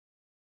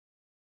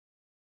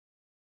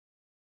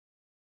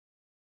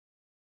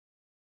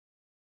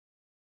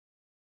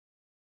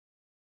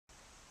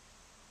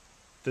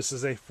This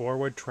is a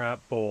forward trap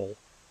bowl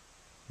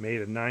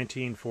made in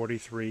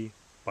 1943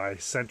 by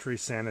Sentry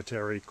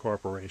Sanitary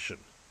Corporation.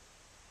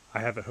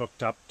 I have it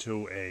hooked up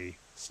to a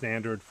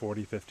standard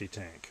 40-50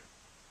 tank.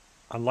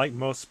 Unlike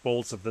most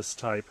bowls of this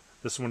type,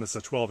 this one is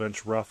a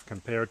 12-inch rough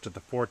compared to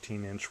the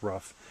 14-inch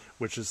rough,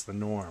 which is the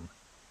norm.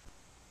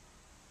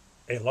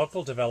 A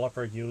local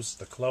developer used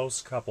the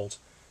close-coupled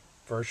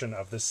version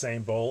of this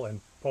same bowl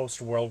in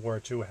post-World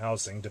War II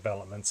housing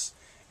developments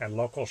and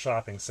local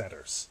shopping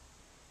centers.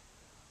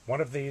 One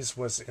of these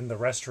was in the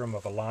restroom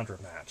of a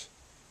laundromat.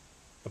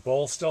 The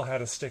bowl still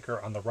had a sticker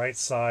on the right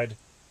side,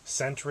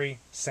 Sentry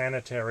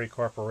Sanitary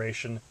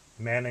Corporation,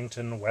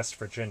 Mannington, West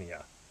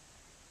Virginia.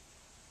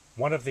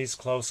 One of these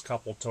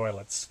close-coupled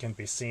toilets can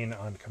be seen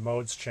on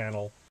Commode's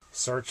channel.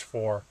 Search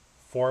for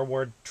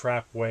Forward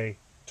Trapway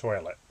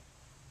Toilet.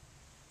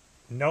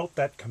 Note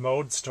that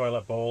Commode's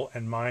toilet bowl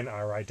and mine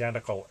are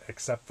identical,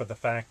 except for the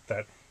fact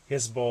that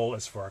his bowl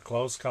is for a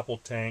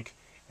closed-coupled tank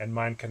and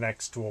mine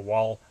connects to a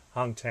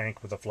wall-hung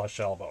tank with a flush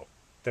elbow.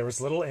 There is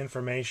little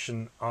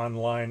information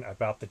online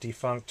about the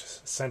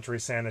defunct Sentry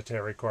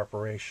Sanitary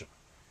Corporation.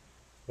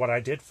 What I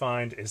did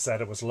find is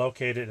that it was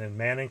located in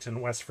Mannington,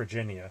 West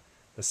Virginia,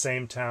 the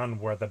same town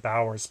where the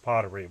Bowers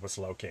Pottery was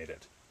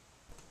located.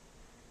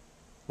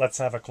 Let's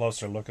have a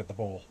closer look at the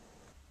bowl.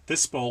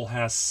 This bowl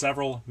has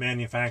several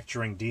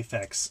manufacturing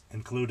defects,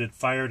 included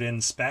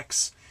fired-in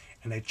specks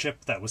and a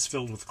chip that was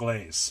filled with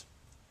glaze.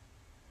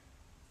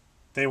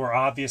 They were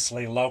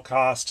obviously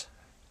low-cost,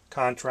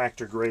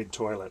 contractor-grade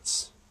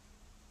toilets.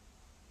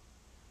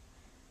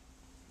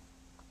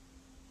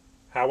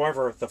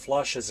 However, the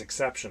flush is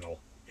exceptional.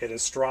 It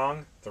is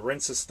strong, the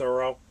rinse is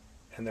thorough,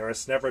 and there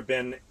has never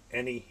been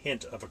any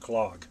hint of a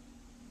clog.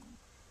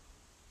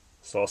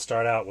 So I'll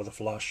start out with a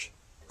flush.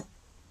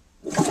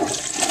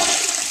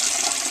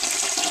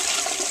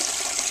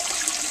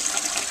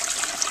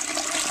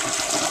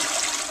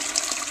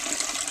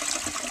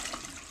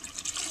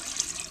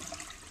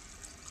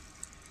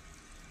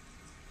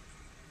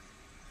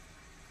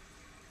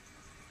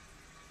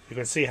 You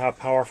can see how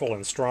powerful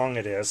and strong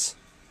it is,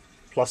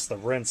 plus the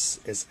rinse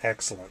is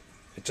excellent.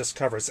 It just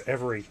covers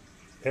every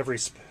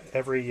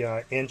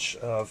inch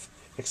of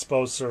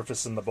exposed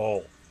surface in the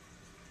bowl.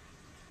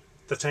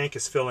 The tank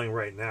is filling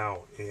right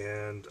now,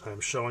 and I'm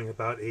showing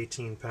about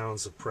 18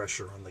 pounds of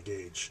pressure on the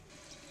gauge.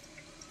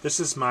 This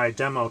is my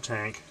demo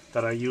tank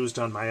that I used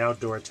on my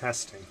outdoor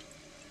testing.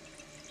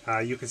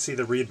 You can see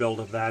the rebuild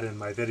of that in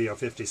my video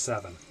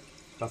 57.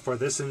 But for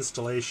this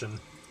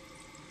installation,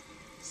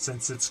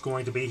 since it's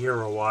going to be here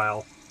a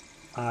while,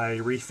 I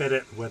refit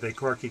it with a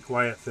Corky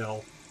Quiet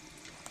Fill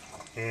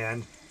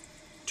and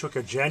took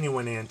a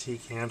genuine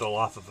antique handle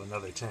off of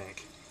another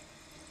tank.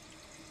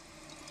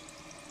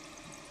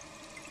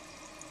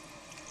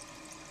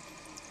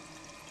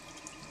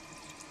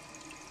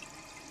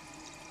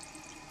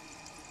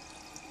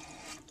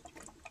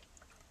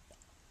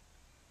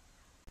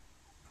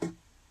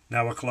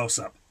 Now a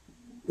close-up.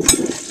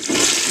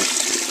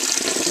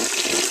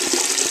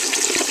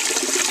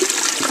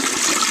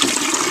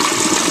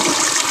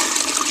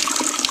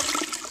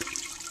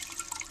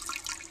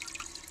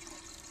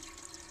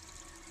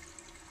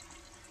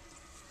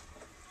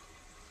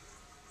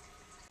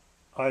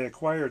 I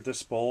acquired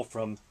this bowl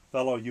from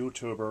fellow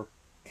YouTuber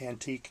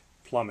Antique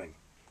Plumbing.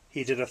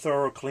 He did a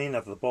thorough clean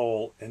of the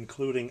bowl,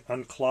 including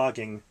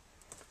unclogging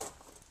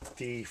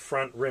the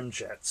front rim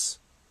jets.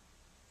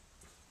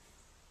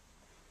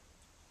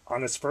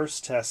 On its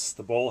first tests,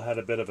 the bowl had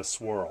a bit of a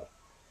swirl.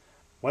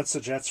 Once the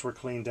jets were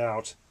cleaned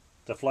out,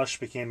 the flush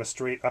became a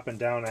straight up and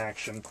down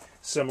action,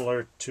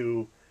 similar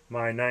to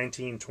my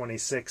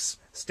 1926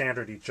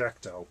 standard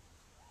ejecto,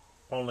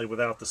 only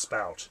without the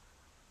spout.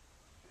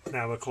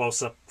 Now a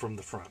close-up from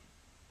the front.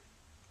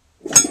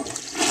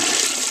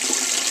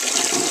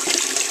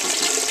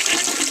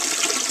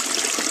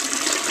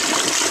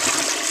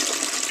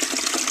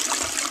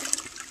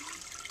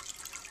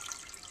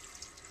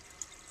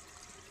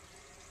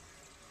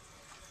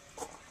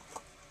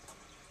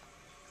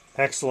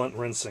 Excellent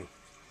rinsing.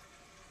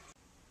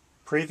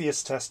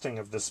 Previous testing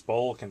of this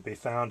bowl can be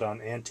found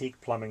on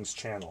Antique Plumbing's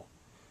channel.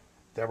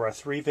 There are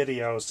 3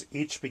 videos,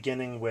 each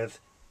beginning with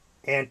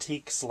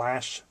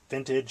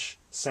Antique/Vintage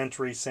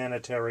Sentry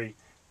Sanitary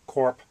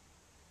Corp.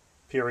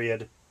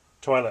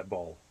 Toilet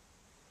Bowl.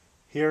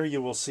 Here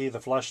you will see the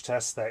flush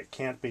test that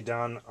can't be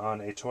done on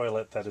a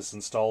toilet that is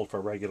installed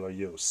for regular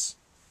use.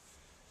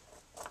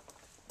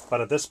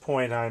 But at this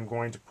point I'm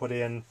going to put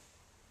in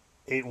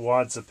 8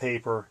 wads of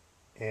paper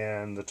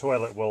and the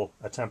toilet will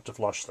attempt to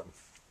flush them.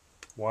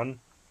 1,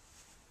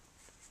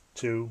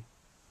 2,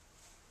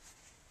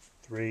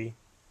 3,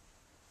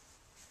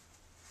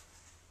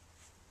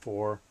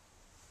 4,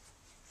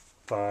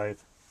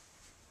 5,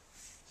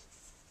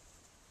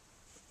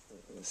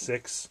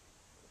 6,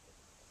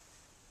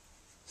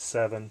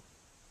 7,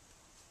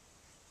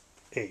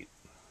 8.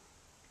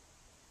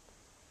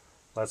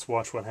 Let's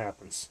watch what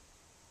happens.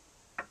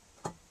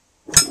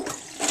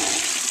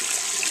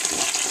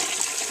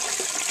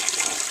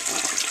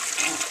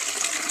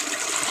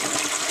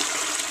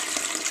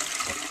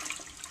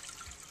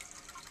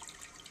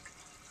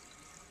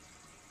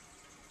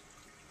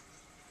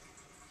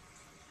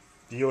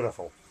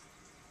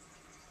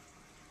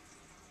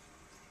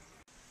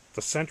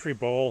 The Sentry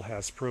bowl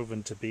has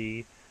proven to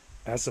be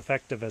as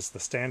effective as the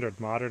standard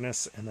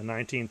Modernus and the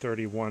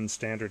 1931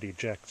 standard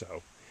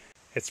Ejecto.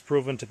 It's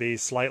proven to be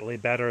slightly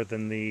better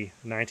than the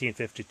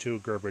 1952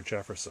 Gerber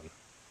Jefferson.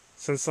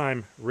 Since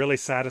I'm really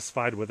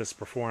satisfied with this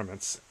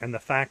performance and the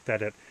fact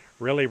that it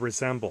really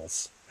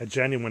resembles a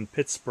genuine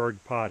Pittsburgh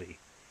potty,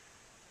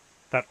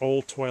 that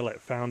old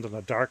toilet found in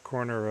a dark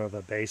corner of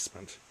a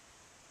basement,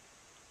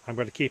 I'm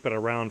going to keep it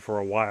around for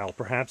a while,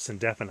 perhaps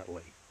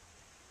indefinitely.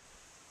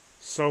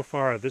 So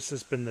far, this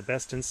has been the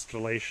best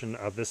installation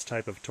of this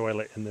type of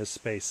toilet in this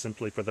space,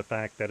 simply for the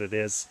fact that it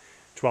is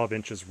 12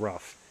 inches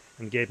rough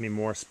and gave me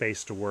more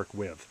space to work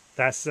with.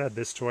 That said,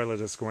 this toilet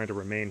is going to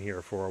remain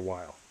here for a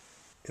while.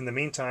 In the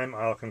meantime,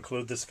 I'll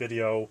conclude this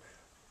video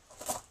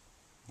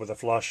with a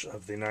flush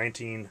of the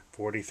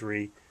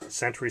 1943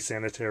 Sentry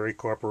Sanitary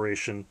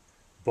Corporation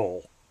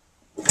bowl.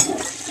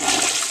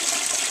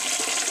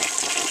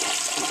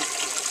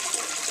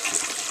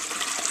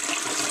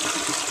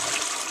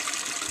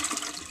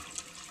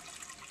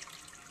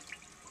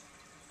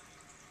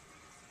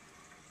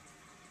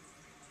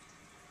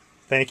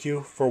 Thank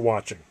you for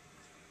watching.